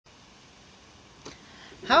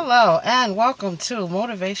Hello and welcome to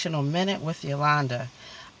Motivational Minute with Yolanda.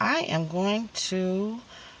 I am going to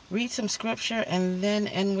read some scripture and then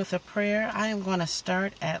end with a prayer. I am going to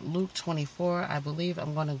start at Luke 24. I believe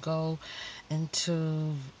I'm going to go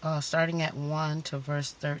into starting at 1 to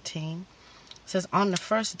verse 13. It says, "On the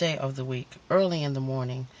first day of the week, early in the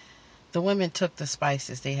morning, the women took the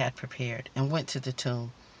spices they had prepared and went to the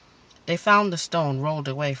tomb. They found the stone rolled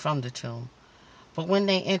away from the tomb. But when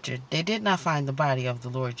they entered, they did not find the body of the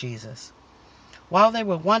Lord Jesus. While they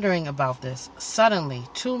were wondering about this, suddenly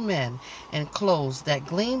 2 men in clothes that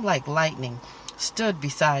gleamed like lightning stood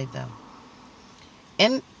beside them.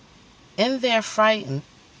 In, in their frightened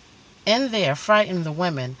the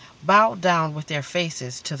women bowed down with their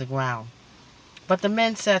faces to the ground. But the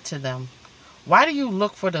men said to them, 'Why do you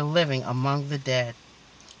look for the living among the dead?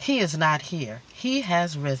 He is not here. He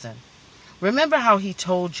has risen. Remember how he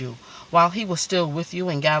told you while he was still with you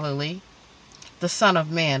in Galilee? The Son of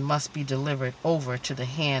Man must be delivered over to the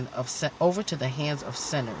hands of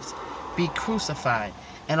sinners, be crucified,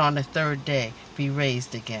 and on the third day be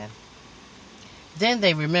raised again.' Then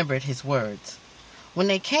they remembered his words. When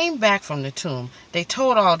they came back from the tomb, they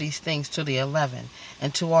told all these things to the 11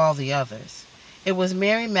 and to all the others. It was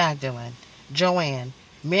Mary Magdalene, Joanne,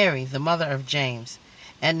 Mary the mother of James,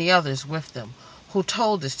 and the others with them, who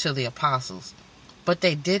told this to the apostles. But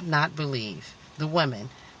they did not believe the women,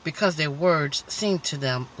 because their words seemed to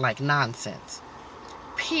them like nonsense.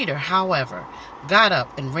 Peter, however, got up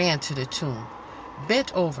and ran to the tomb.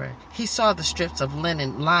 Bent over, he saw the strips of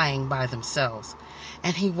linen lying by themselves,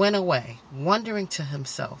 and he went away, wondering to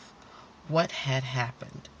himself what had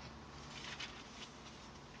happened."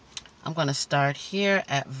 I'm going to start here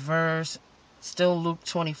at still Luke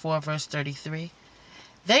 24, verse 33.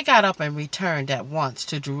 "They got up and returned at once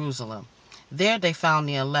to Jerusalem. There they found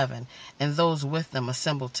the 11 and those with them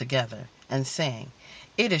assembled together, and saying,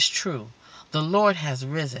 'It is true, the Lord has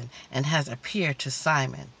risen and has appeared to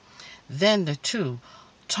Simon.' Then the 2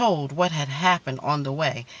 told what had happened on the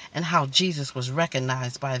way and how Jesus was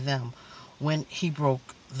recognized by them when he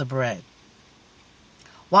broke the bread.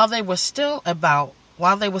 While they were still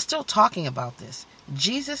talking about this,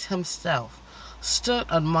 Jesus himself stood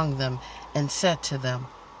among them and said to them,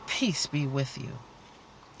 'Peace be with you.'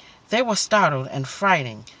 They were startled and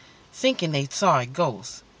frightened, thinking they saw a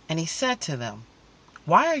ghost. And he said to them,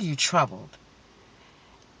 'Why are you troubled?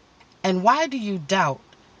 And why do you doubt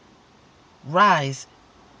rise?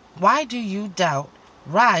 Why does doubt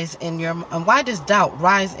rise in your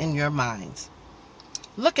minds?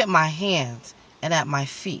 Look at my hands and at my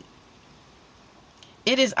feet.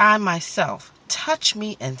 It is I myself. Touch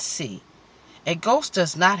me and see. A ghost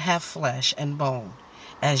does not have flesh and bone,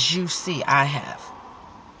 as you see I have.'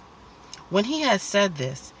 When he had said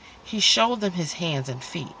this, he showed them his hands and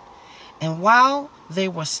feet. And while they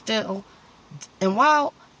still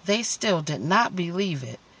did not believe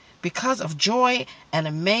it, because of joy and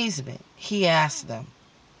amazement, he asked them,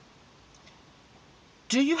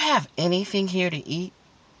 'Do you have anything here to eat?'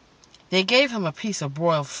 They gave him a piece of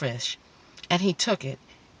broiled fish, and he took it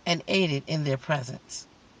and ate it in their presence.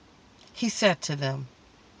 He said to them,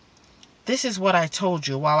 'This is what I told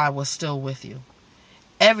you while I was still with you.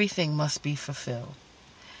 Everything must be fulfilled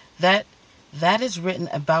that is written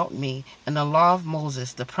about me in the law of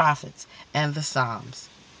Moses, the prophets, and the Psalms.'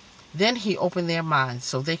 Then he opened their minds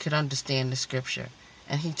so they could understand the scripture,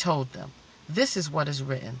 and he told them, 'This is what is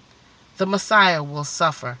written. The Messiah will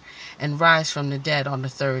suffer and rise from the dead on the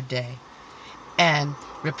third day, and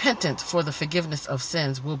repentance for the forgiveness of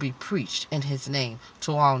sins will be preached in his name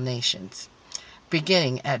to all nations,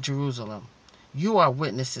 beginning at Jerusalem. You are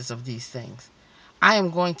witnesses of these things. I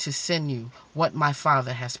am going to send you what my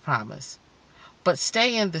Father has promised. But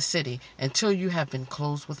stay in the city until you have been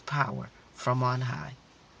clothed with power from on high.'"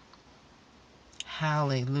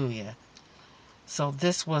 Hallelujah. So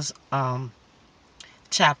this was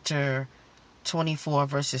chapter 24,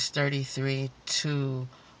 verses 33 to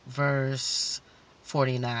verse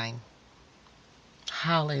 49.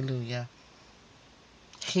 Hallelujah.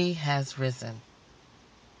 He has risen.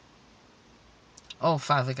 Oh,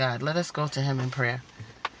 Father God, let us go to him in prayer.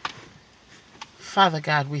 Father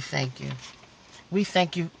God, we thank you. We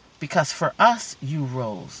thank you because for us you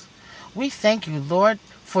rose. We thank you, Lord,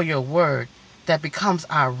 for your word that becomes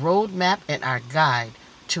our roadmap and our guide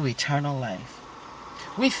to eternal life.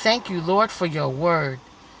 We thank you, Lord, for your word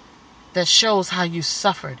that shows how you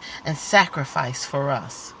suffered and sacrificed for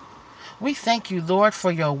us. We thank you, Lord,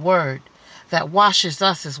 for your word that washes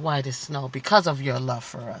us as white as snow because of your love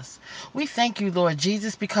for us. We thank you, Lord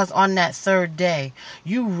Jesus, because on that third day,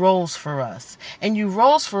 you rose for us. And you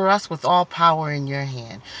rose for us with all power in your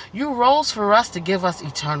hand. You rose for us to give us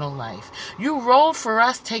eternal life. You rose for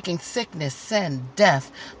us taking sickness, sin,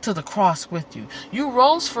 death to the cross with you. You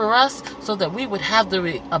rose for us so that we would have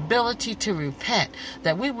the ability to repent,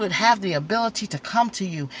 that we would have the ability to come to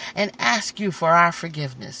you and ask you for our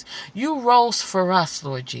forgiveness. You rose for us,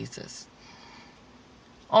 Lord Jesus.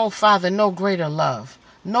 Oh, Father, no greater love.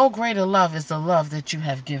 No greater love is the love that you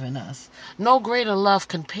have given us. No greater love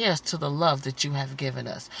compares to the love that you have given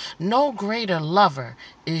us. No greater lover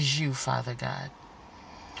is you, Father God.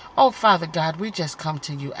 Oh, Father God, we just come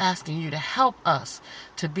to you asking you to help us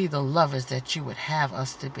to be the lovers that you would have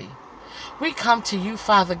us to be. We come to you,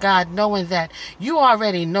 Father God, knowing that you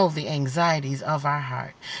already know the anxieties of our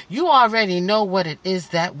heart. You already know what it is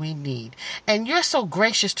that we need. And you're so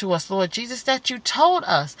gracious to us, Lord Jesus, that you told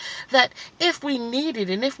us that if we needed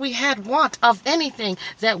and if we had want of anything,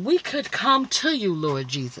 that we could come to you, Lord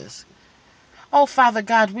Jesus. Oh, Father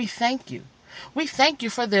God, we thank you. We thank you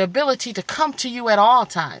for the ability to come to you at all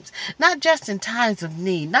times, not just in times of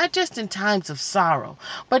need, not just in times of sorrow,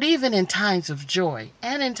 but even in times of joy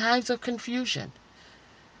and in times of confusion.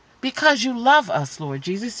 Because you love us, Lord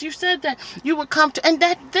Jesus. You said that you would come to, and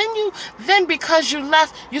that then because you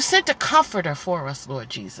left, you sent a comforter for us, Lord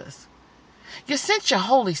Jesus. You sent your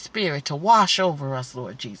Holy Spirit to wash over us,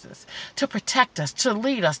 Lord Jesus, to protect us, to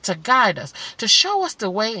lead us, to guide us, to show us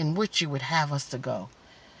the way in which you would have us to go.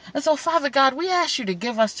 And so, Father God, we ask you to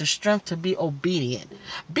give us the strength to be obedient.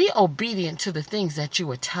 Be obedient to the things that you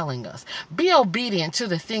are telling us. Be obedient to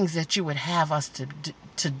the things that you would have us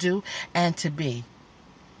to do and to be.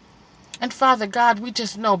 And Father God, we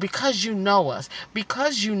just know because you know us,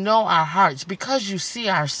 because you know our hearts, because you see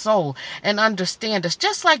our soul and understand us,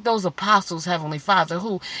 just like those apostles, Heavenly Father,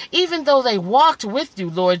 who, even though they walked with you,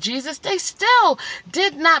 Lord Jesus, they still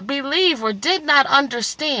did not believe or did not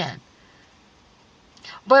understand.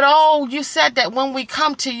 But oh, you said that when we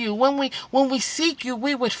come to you, when we seek you,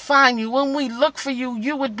 we would find you. When we look for you,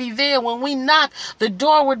 you would be there. When we knock, the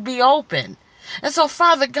door would be open. And so,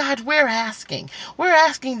 Father God, we're asking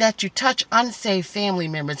that you touch unsaved family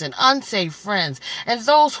members and unsaved friends and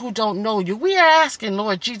those who don't know you. We are asking,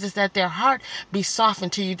 Lord Jesus, that their heart be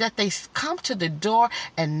softened to you, that they come to the door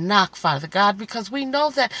and knock, Father God, because we know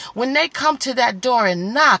that when they come to that door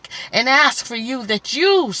and knock and ask for you, that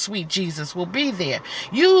you, sweet Jesus, will be there.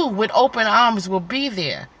 You, with open arms, will be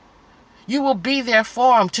there. You will be there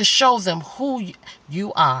for them to show them who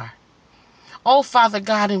you are. Oh, Father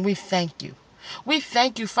God, and we thank you. We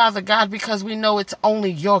thank you, Father God, because we know it's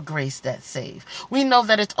only your grace that saves. We know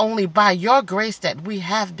that it's only by your grace that we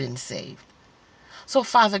have been saved. So,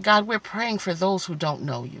 Father God, we're praying for those who don't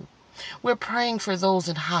know you. We're praying for those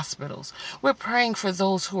in hospitals. We're praying for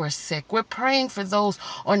those who are sick. We're praying for those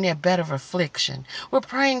on their bed of affliction. We're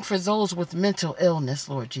praying for those with mental illness,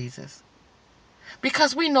 Lord Jesus.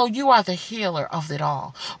 Because we know you are the healer of it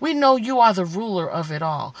all. We know you are the ruler of it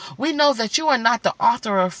all. We know that you are not the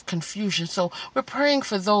author of confusion. So we're praying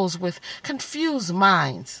for those with confused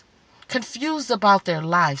minds, confused about their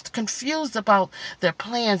lives, confused about their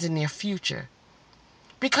plans and their future.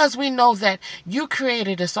 Because we know that you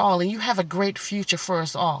created us all and you have a great future for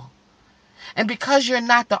us all. And because you're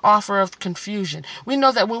not the author of confusion, we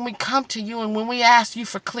know that when we come to you and when we ask you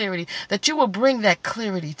for clarity, that you will bring that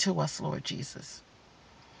clarity to us, Lord Jesus.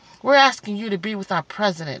 We're asking you to be with our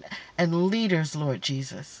president and leaders, Lord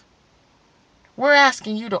Jesus. We're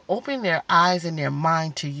asking you to open their eyes and their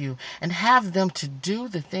mind to you and have them to do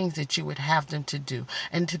the things that you would have them to do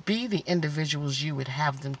and to be the individuals you would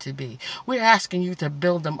have them to be. We're asking you to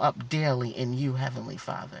build them up daily in you, Heavenly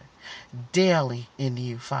Father. Daily in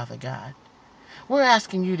you, Father God. We're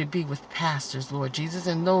asking you to be with pastors, Lord Jesus,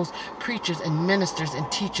 and those preachers and ministers and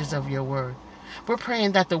teachers of your word. We're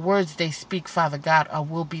praying that the words they speak, Father God,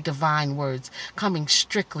 will be divine words coming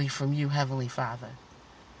strictly from you, Heavenly Father.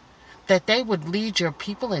 That they would lead your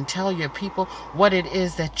people and tell your people what it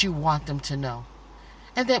is that you want them to know.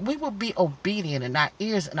 And that we will be obedient and our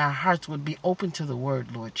ears and our hearts would be open to the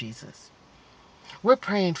word, Lord Jesus. We're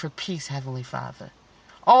praying for peace, Heavenly Father.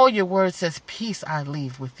 All your word says, peace I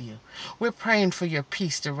leave with you. We're praying for your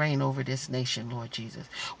peace to reign over this nation, Lord Jesus.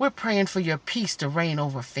 We're praying for your peace to reign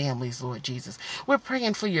over families, Lord Jesus. We're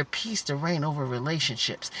praying for your peace to reign over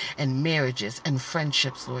relationships and marriages and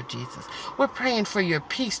friendships, Lord Jesus. We're praying for your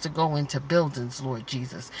peace to go into buildings, Lord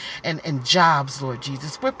Jesus, and jobs, Lord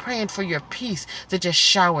Jesus. We're praying for your peace to just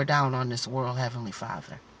shower down on this world, Heavenly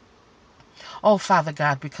Father. Oh, Father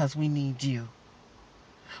God, because we need you.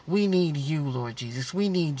 We need you, Lord Jesus. We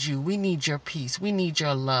need you. We need your peace. We need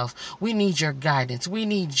your love. We need your guidance. We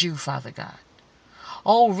need you, Father God.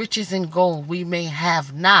 Oh, riches and gold we may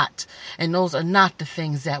have not, and those are not the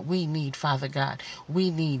things that we need, Father God.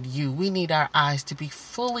 We need you. We need our eyes to be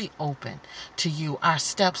fully open to you, our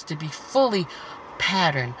steps to be fully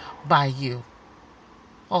patterned by you.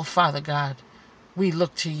 Oh, Father God, we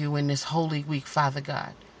look to you in this holy week, Father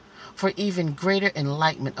God, for even greater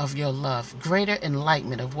enlightenment of your love, greater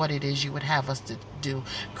enlightenment of what it is you would have us to do,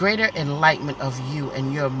 greater enlightenment of you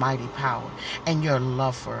and your mighty power and your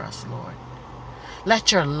love for us, Lord.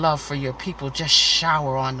 Let your love for your people just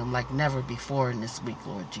shower on them like never before in this week,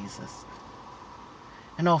 Lord Jesus.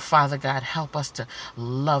 And oh, Father God, help us to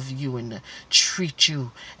love you and to treat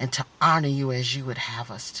you and to honor you as you would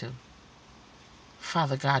have us to.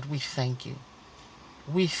 Father God, we thank you.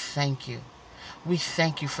 We thank you. We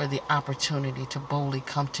thank you for the opportunity to boldly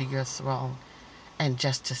come to your throne and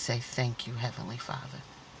just to say thank you, Heavenly Father.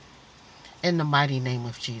 In the mighty name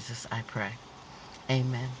of Jesus, I pray.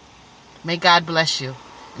 Amen. May God bless you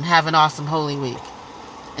and have an awesome Holy Week.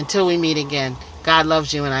 Until we meet again, God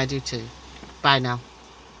loves you and I do too. Bye now.